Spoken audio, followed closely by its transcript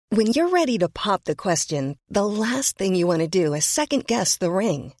When you're ready to pop the question, the last thing you want to do is second-guess the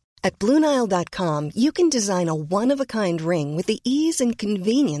ring. At BlueNile.com, you can design a one-of-a-kind ring with the ease and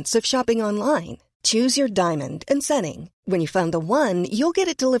convenience of shopping online. Choose your diamond and setting. When you find the one, you'll get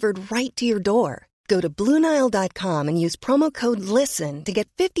it delivered right to your door. Go to BlueNile.com and use promo code LISTEN to get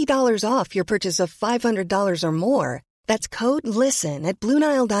 $50 off your purchase of $500 or more. That's code LISTEN at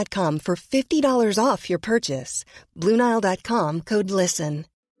BlueNile.com for $50 off your purchase. BlueNile.com, code LISTEN.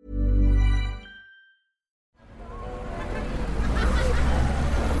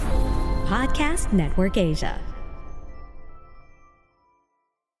 Podcast Network Asia.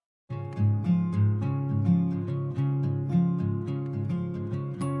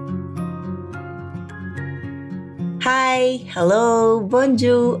 Hi, hello,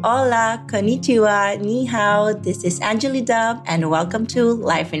 bonjour, hola, konnichiwa, ni hao. This is Anjali Dub and welcome to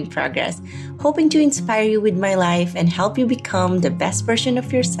Life in Progress. Hoping to inspire you with my life and help you become the best version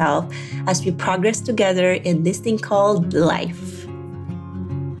of yourself as we progress together in this thing called life.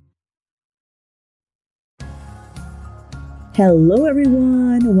 Hello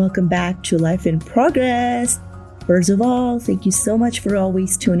everyone, welcome back to Life in Progress. First of all, thank you so much for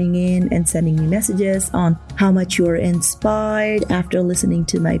always tuning in and sending me messages on how much you are inspired after listening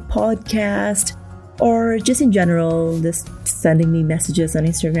to my podcast, or just in general, just sending me messages on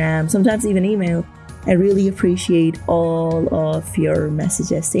Instagram, sometimes even email. I really appreciate all of your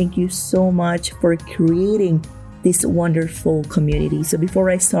messages. Thank you so much for creating this wonderful community. So before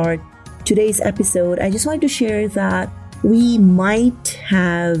I start today's episode, I just wanted to share that we might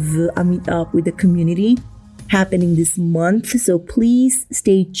have a meetup with the community happening this month. So please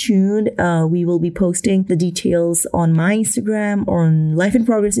stay tuned. We will be posting the details on my Instagram, on Life in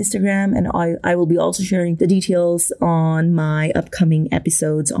Progress Instagram, and I will be also sharing the details on my upcoming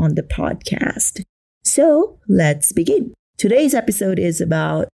episodes on the podcast. So let's begin. Today's episode is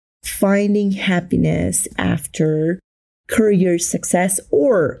about finding happiness after career success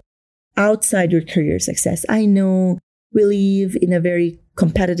or outside your career success. I know we live in a very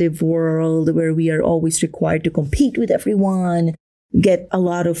competitive world where we are always required to compete with everyone, get a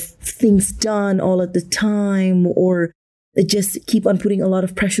lot of things done all at the time, or just keep on putting a lot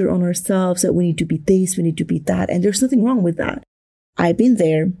of pressure on ourselves that we need to be this, we need to be that. And there's nothing wrong with that. I've been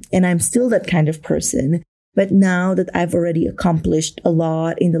there and I'm still that kind of person. But now that I've already accomplished a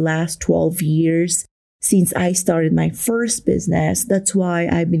lot in the last 12 years since I started my first business, that's why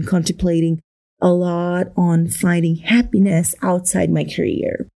I've been contemplating a lot on finding happiness outside my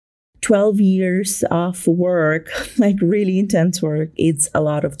career. 12 years of work, like really intense work, it's a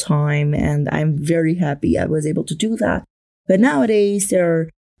lot of time, and I'm very happy I was able to do that. But nowadays, there are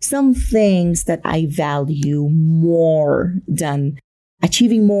some things that I value more than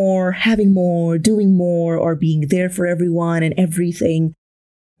achieving more, having more, doing more, or being there for everyone and everything.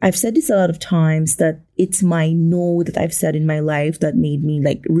 I've said this a lot of times that it's my no that I've said in my life that made me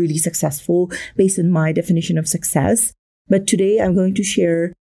like really successful based on my definition of success. But today I'm going to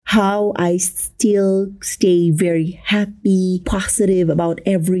share how I still stay very happy, positive about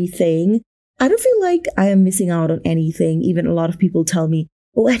everything. I don't feel like I am missing out on anything. Even a lot of people tell me,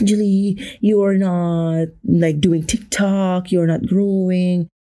 oh, Anjali, you are not like doing TikTok, you're not growing,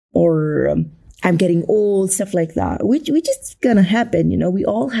 or I'm getting old, stuff like that, which is gonna happen. You know, we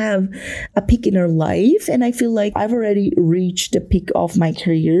all have a peak in our life. And I feel like I've already reached the peak of my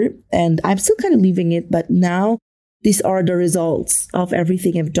career and I'm still kind of leaving it. But now these are the results of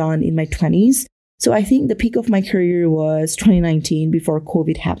everything I've done in my 20s. So I think the peak of my career was 2019 before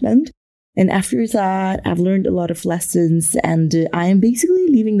COVID happened. And after that, I've learned a lot of lessons and I am basically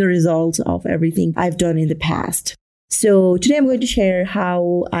leaving the results of everything I've done in the past. So today I'm going to share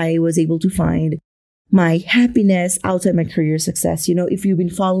how I was able to find my happiness outside my career success. You know, if you've been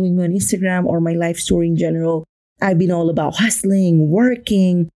following me on Instagram or my life story in general, I've been all about hustling,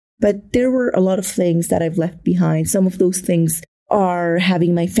 working, but there were a lot of things that I've left behind. Some of those things are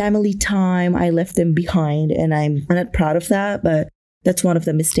having my family time. I left them behind and I'm not proud of that, but that's one of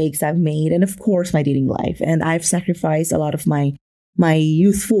the mistakes I've made. And of course, my dating life. And I've sacrificed a lot of my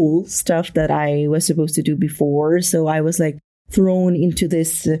youthful stuff that I was supposed to do before. So I was like thrown into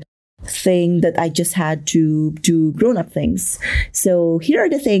this thing that I just had to do grown-up things. So here are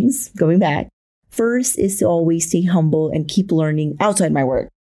the things, going back. First is to always stay humble and keep learning outside my work.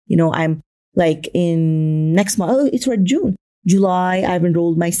 You know, I'm like in next month, it's for June. July, I've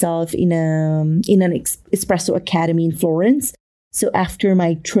enrolled myself in an Espresso Academy in Florence. So after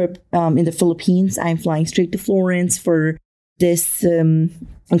my trip in the Philippines, I'm flying straight to Florence for this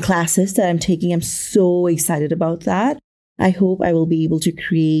classes that I'm taking. I'm so excited about that. I hope I will be able to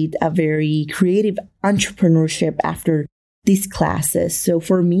create a very creative entrepreneurship after these classes. So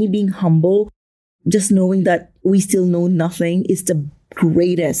for me, being humble, just knowing that we still know nothing is the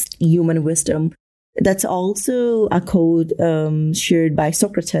greatest human wisdom. That's also a quote shared by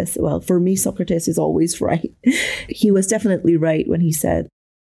Socrates. Well, for me, Socrates is always right. He was definitely right when he said,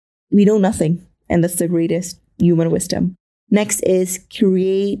 we know nothing. And that's the greatest human wisdom. Next is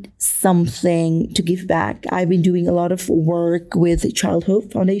create something to give back. I've been doing a lot of work with Child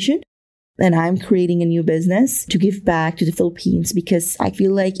Hope Foundation, and I'm creating a new business to give back to the Philippines because I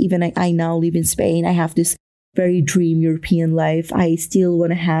feel like even I now live in Spain, I have this very dream European life. I still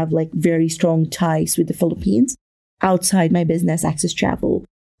want to have like very strong ties with the Philippines outside my business, Access Travel.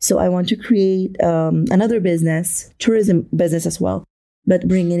 So I want to create another business, tourism business as well, but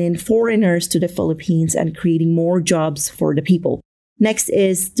bringing in foreigners to the Philippines and creating more jobs for the people. Next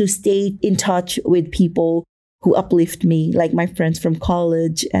is to stay in touch with people who uplift me, like my friends from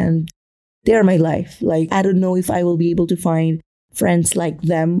college, and they're my life. Like, I don't know if I will be able to find friends like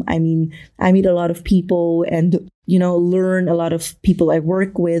them. I mean, I meet a lot of people and, learn a lot of people I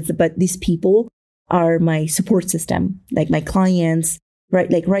work with, but these people are my support system, like my clients, right?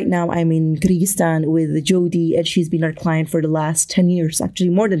 Like right now I'm in Kyrgyzstan with Jody, and she's been our client for the last 10 years, actually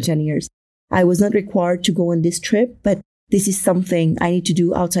more than 10 years. I was not required to go on this trip, but this is something I need to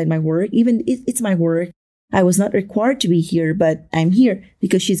do outside my work. Even it's my work. I was not required to be here, but I'm here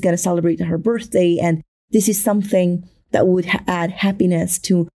because she's going to celebrate her birthday. And this is something that would add happiness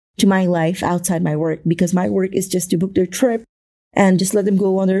to my life outside my work, because my work is just to book their trip and just let them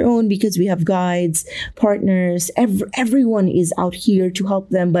go on their own, because we have guides, partners, everyone is out here to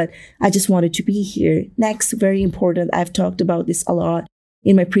help them. But I just wanted to be here. Next, very important, I've talked about this a lot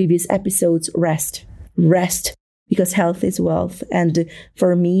in my previous episodes, rest, because health is wealth. And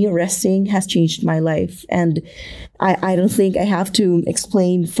for me, resting has changed my life. And I don't think I have to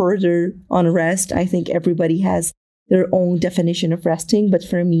explain further on rest. I think everybody has their own definition of resting. But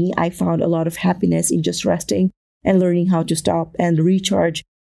for me, I found a lot of happiness in just resting and learning how to stop and recharge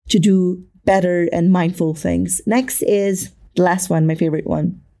to do better and mindful things. Next is the last one, my favorite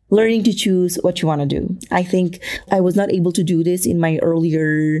one, learning to choose what you want to do. I think I was not able to do this in my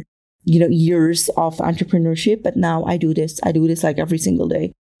earlier, years of entrepreneurship, but now I do this. I do this like every single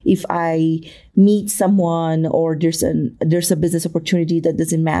day. If I meet someone or there's a business opportunity that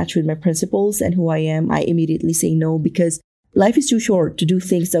doesn't match with my principles and who I am, I immediately say no, because life is too short to do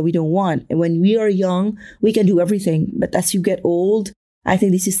things that we don't want. And when we are young, we can do everything. But as you get old, I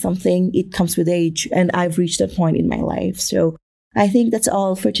think this is something, it comes with age. And I've reached that point in my life. So I think that's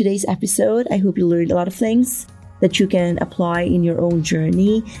all for today's episode. I hope you learned a lot of things that you can apply in your own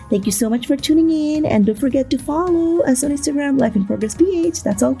journey. Thank you so much for tuning in. And don't forget to follow us on Instagram, Life in Progress PH.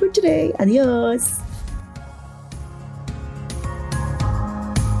 That's all for today. Adios.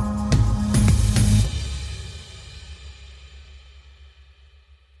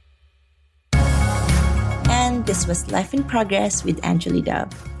 And this was Life in Progress with Angeli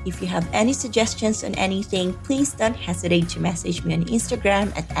Dove. If you have any suggestions on anything, please don't hesitate to message me on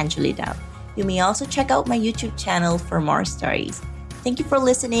Instagram at Angeli Dove. You may also check out my YouTube channel for more stories. Thank you for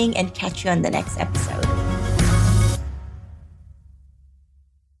listening, and catch you on the next episode.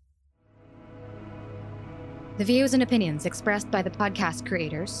 The views and opinions expressed by the podcast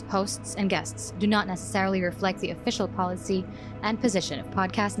creators, hosts, and guests do not necessarily reflect the official policy and position of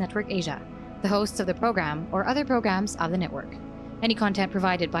Podcast Network Asia, the hosts of the program, or other programs of the network. Any content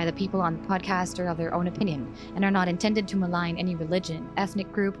provided by the people on the podcast are of their own opinion and are not intended to malign any religion,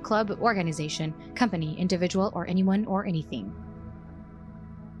 ethnic group, club, organization, company, individual, or anyone or anything.